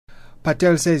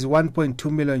Patel says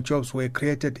 1.2 million jobs were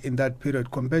created in that period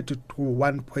compared to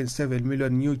 1.7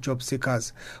 million new job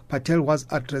seekers. Patel was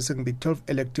addressing the 12th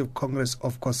elective Congress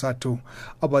of COSATU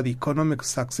about the economic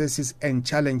successes and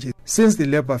challenges since the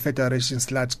Labour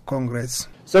Federation's last Congress.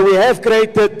 So we have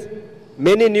created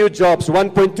many new jobs,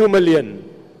 1.2 million,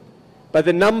 but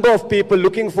the number of people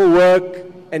looking for work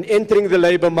and entering the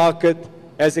labour market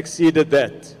has exceeded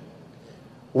that.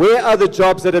 Where are the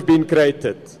jobs that have been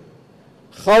created?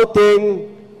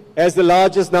 Gauteng has the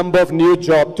largest number of new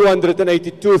jobs,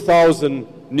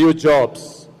 282,000 new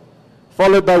jobs,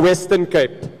 followed by Western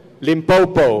Cape,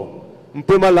 Limpopo,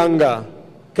 Mpumalanga,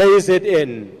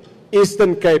 KZN,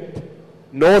 Eastern Cape,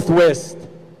 Northwest,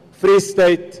 Free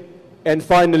State, and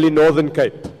finally Northern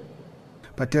Cape.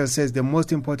 Patel says the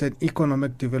most important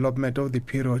economic development of the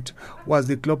period was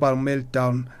the global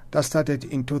meltdown that started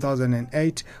in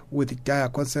 2008 with dire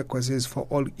consequences for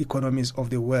all economies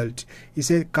of the world. He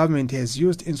said government has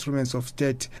used instruments of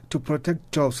state to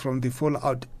protect jobs from the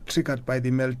fallout triggered by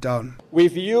the meltdown.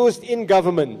 We've used in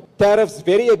government tariffs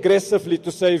very aggressively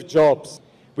to save jobs.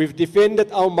 We've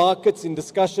defended our markets in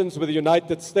discussions with the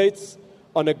United States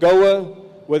on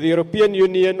AGOA, with the European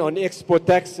Union on export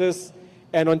taxes,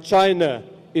 and on China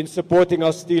in supporting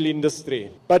our steel industry.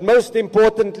 But most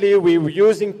importantly, we're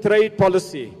using trade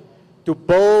policy to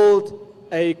build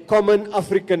a common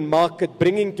African market,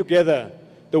 bringing together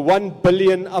the 1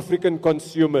 billion African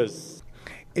consumers.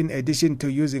 In addition to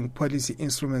using policy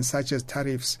instruments such as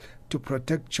tariffs to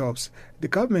protect jobs, the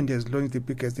government has launched the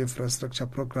biggest infrastructure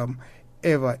program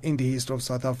ever in the history of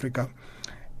South Africa.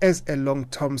 As a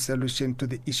long-term solution to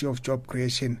the issue of job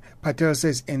creation, Patel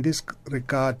says in this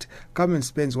regard, government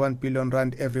spends 1 billion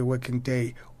rand every working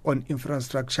day on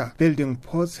infrastructure, building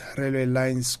ports, railway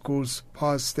lines, schools,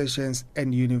 power stations,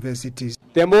 and universities.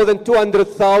 There are more than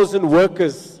 200,000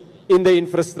 workers in the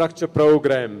infrastructure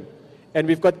program, and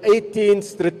we've got 18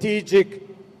 strategic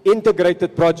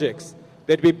integrated projects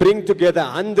that we bring together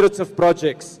hundreds of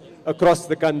projects across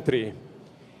the country.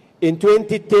 In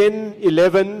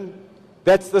 2010-11,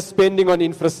 that's the spending on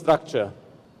infrastructure.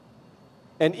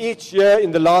 And each year in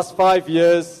the last 5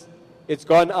 years, it's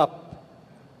gone up.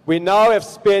 We now have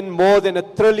spent more than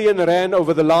R1 trillion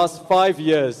over the last 5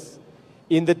 years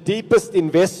in the deepest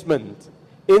investment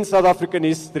in South African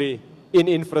history in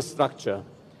infrastructure.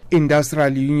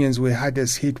 Industrial unions were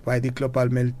hardest hit by the global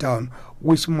meltdown,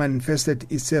 which manifested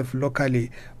itself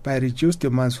locally by reduced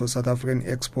demands for South African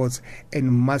exports and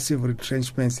massive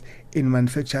retrenchments in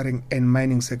manufacturing and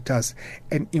mining sectors.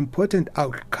 An important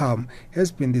outcome has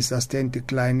been the sustained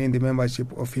decline in the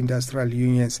membership of industrial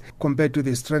unions compared to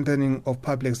the strengthening of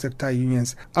public sector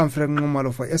unions. I'm Frank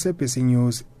Nomalo for SABC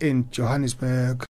News in Johannesburg.